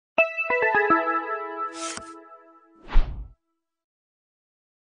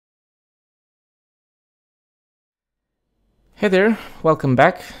Hey there, welcome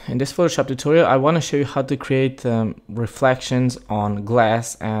back. In this Photoshop tutorial I want to show you how to create reflections on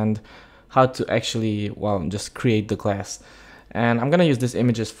glass and how to actually, just create the glass. And I'm gonna use these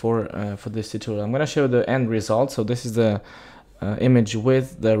images for this tutorial. I'm gonna show the end result. So this is the image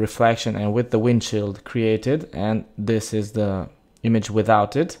with the reflection and with the windshield created, and this is the image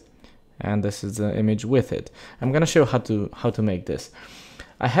without it, and this is the image with it. I'm gonna show how to make this.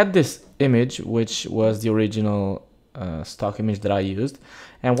 I had this image which was the original stock image that I used,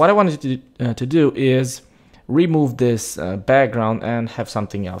 and what I wanted to do is remove this background and have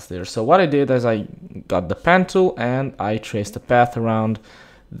something else there. So what I did is I got the pen tool and I traced a path around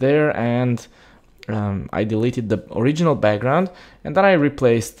there, and I deleted the original background, and then I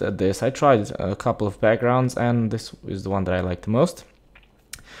replaced this. I tried a couple of backgrounds and this is the one that I like the most.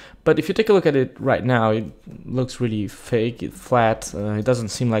 But if you take a look at it right now, it looks really fake, it's flat, it doesn't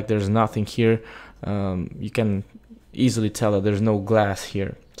seem like there's nothing here. You can easily tell that there's no glass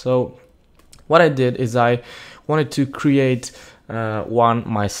here. So what I did is I wanted to create one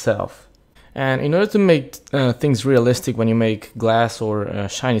myself. And in order to make things realistic when you make glass or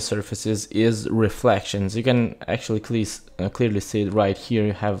shiny surfaces is reflections. You can actually clearly see it right here.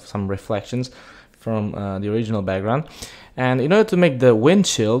 You have some reflections from the original background. And in order to make the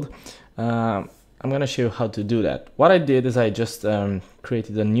windshield, I'm going to show you how to do that. What I did is I just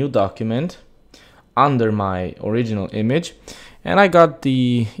created a new document under my original image, and I got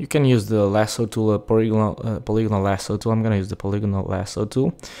you can use the lasso tool, polygonal lasso tool. I'm going to use the polygonal lasso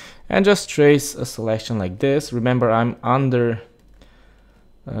tool and just trace a selection like this. Remember, I'm under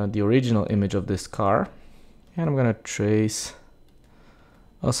the original image of this car, and I'm going to trace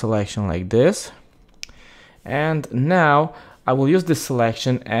a selection like this. And now I will use this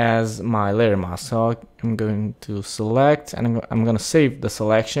selection as my layer mask. So I'm going to select, and I'm going to save the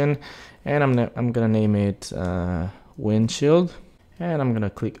selection, and I'm gonna name it windshield, and I'm gonna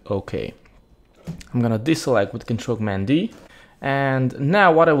click OK. I'm gonna deselect with Ctrl+Command-D, and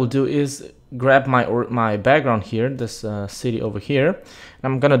now what I will do is grab my background here, this city over here, and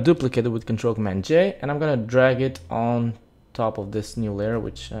I'm gonna duplicate it with Ctrl+Command-J, and I'm gonna drag it on top of this new layer,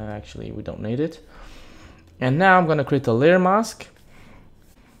 which actually we don't need it. And now I'm gonna create a layer mask,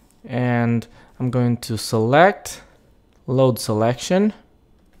 and I'm going to select, load selection,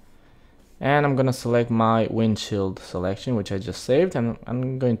 and I'm gonna select my windshield selection, which I just saved, and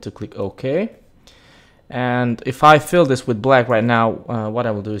I'm going to click OK. And if I fill this with black right now, what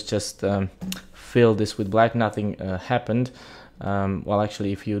I will do is just fill this with black. Nothing happened. Well,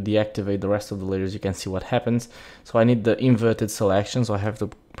 actually, if you deactivate the rest of the layers, you can see what happens. So I need the inverted selection, so I have to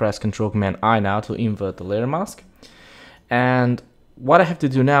press Ctrl+Command-I now to invert the layer mask. And what I have to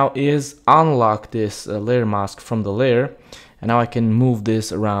do now is unlock this layer mask from the layer, and now I can move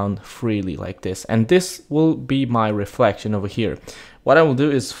this around freely like this, and this will be my reflection over here. What I will do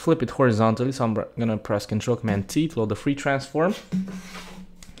is flip it horizontally, so I'm gonna press Ctrl+Command-T to load the free transform,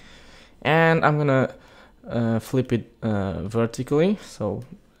 and I'm gonna flip it vertically, so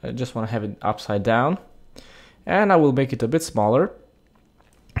I just want to have it upside down, and I will make it a bit smaller.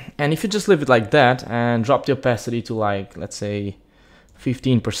 And if you just leave it like that and drop the opacity to, like, let's say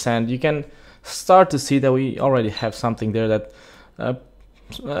 15%, you can start to see that we already have something there that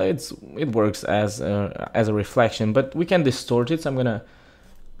it works as a reflection, but we can distort it. So I'm gonna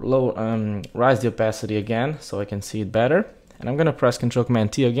rise the opacity again so I can see it better, and I'm gonna press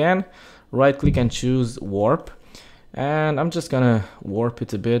Ctrl+Command-T again, right click and choose warp, and I'm just gonna warp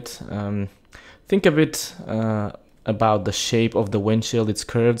it a bit. Think a bit about the shape of the windshield. It's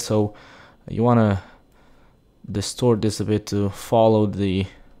curved, so you wanna distort this a bit to follow the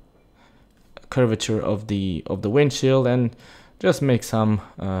curvature of the windshield, and just make some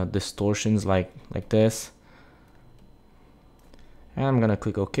distortions like this. And I'm gonna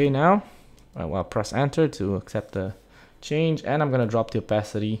click OK now. Well, press enter to accept the change, and I'm gonna drop the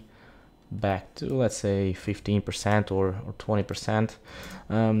opacity back to, let's say, 15% or 20%.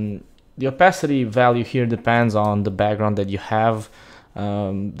 The opacity value here depends on the background that you have.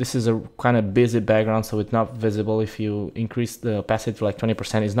 This is a kind of busy background, so it's not visible. If you increase the opacity to like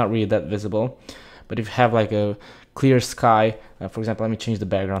 20%, it's not really that visible. But if you have like a clear sky, for example, let me change the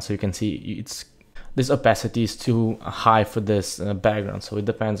background so you can see this opacity is too high for this background, so it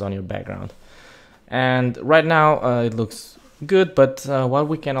depends on your background. And right now it looks good, but what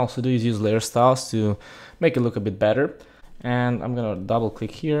we can also do is use layer styles to make it look a bit better. And I'm gonna double click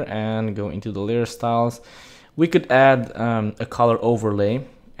here and go into the layer styles. We could add a color overlay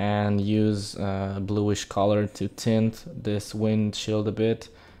and use a bluish color to tint this windshield a bit,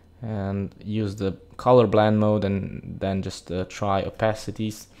 and use the color blend mode, and then just try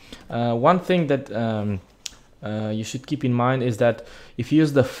opacities. One thing that you should keep in mind is that if you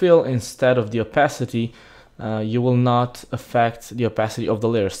use the fill instead of the opacity, you will not affect the opacity of the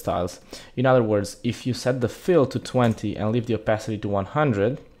layer styles. In other words, if you set the fill to 20 and leave the opacity to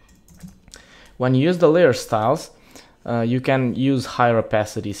 100, when you use the layer styles, you can use higher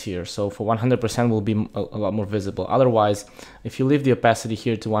opacities here. So for 100% will be a lot more visible. Otherwise, if you leave the opacity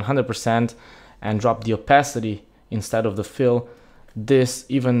here to 100% and drop the opacity instead of the fill, this,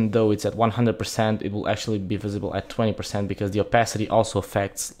 even though it's at 100%, it will actually be visible at 20% because the opacity also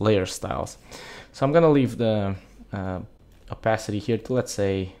affects layer styles. So I'm gonna leave the opacity here to, let's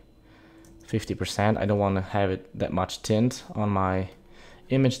say, 50%. I don't want to have it that much tint on my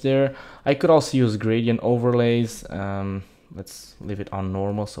image there. I could also use gradient overlays. Let's leave it on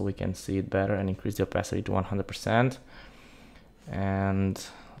normal so we can see it better and increase the opacity to 100%. And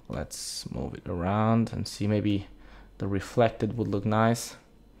let's move it around and see, maybe the reflected would look nice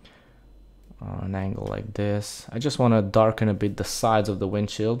on an angle like this. I just want to darken a bit the sides of the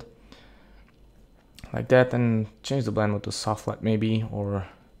windshield like that, and change the blend mode to soft light maybe, or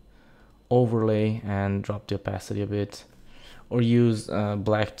overlay and drop the opacity a bit, or use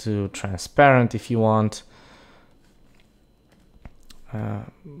black to transparent if you want.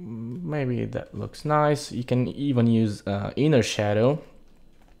 Maybe that looks nice. You can even use inner shadow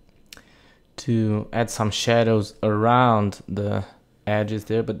to add some shadows around the edges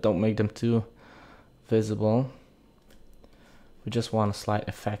there, but don't make them too visible. We just want a slight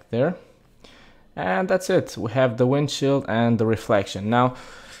effect there. And that's it. We have the windshield and the reflection. Now,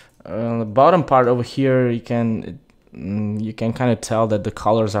 the bottom part over here, you can kind of tell that the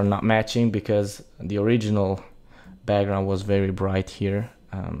colors are not matching because the original background was very bright here.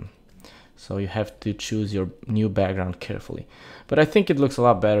 So you have to choose your new background carefully. But I think it looks a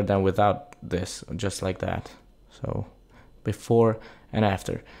lot better than without this, just like that. So before and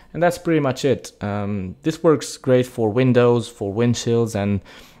after. And that's pretty much it. This works great for windows, for windshields, and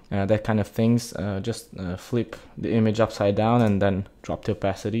that kind of things. Just flip the image upside down and then drop the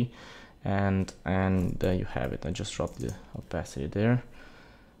opacity, and there you have it. I just dropped the opacity there.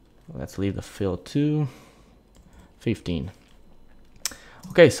 Let's leave the fill to 15.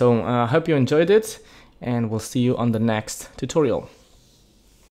 Okay, so I hope you enjoyed it, and we'll see you on the next tutorial.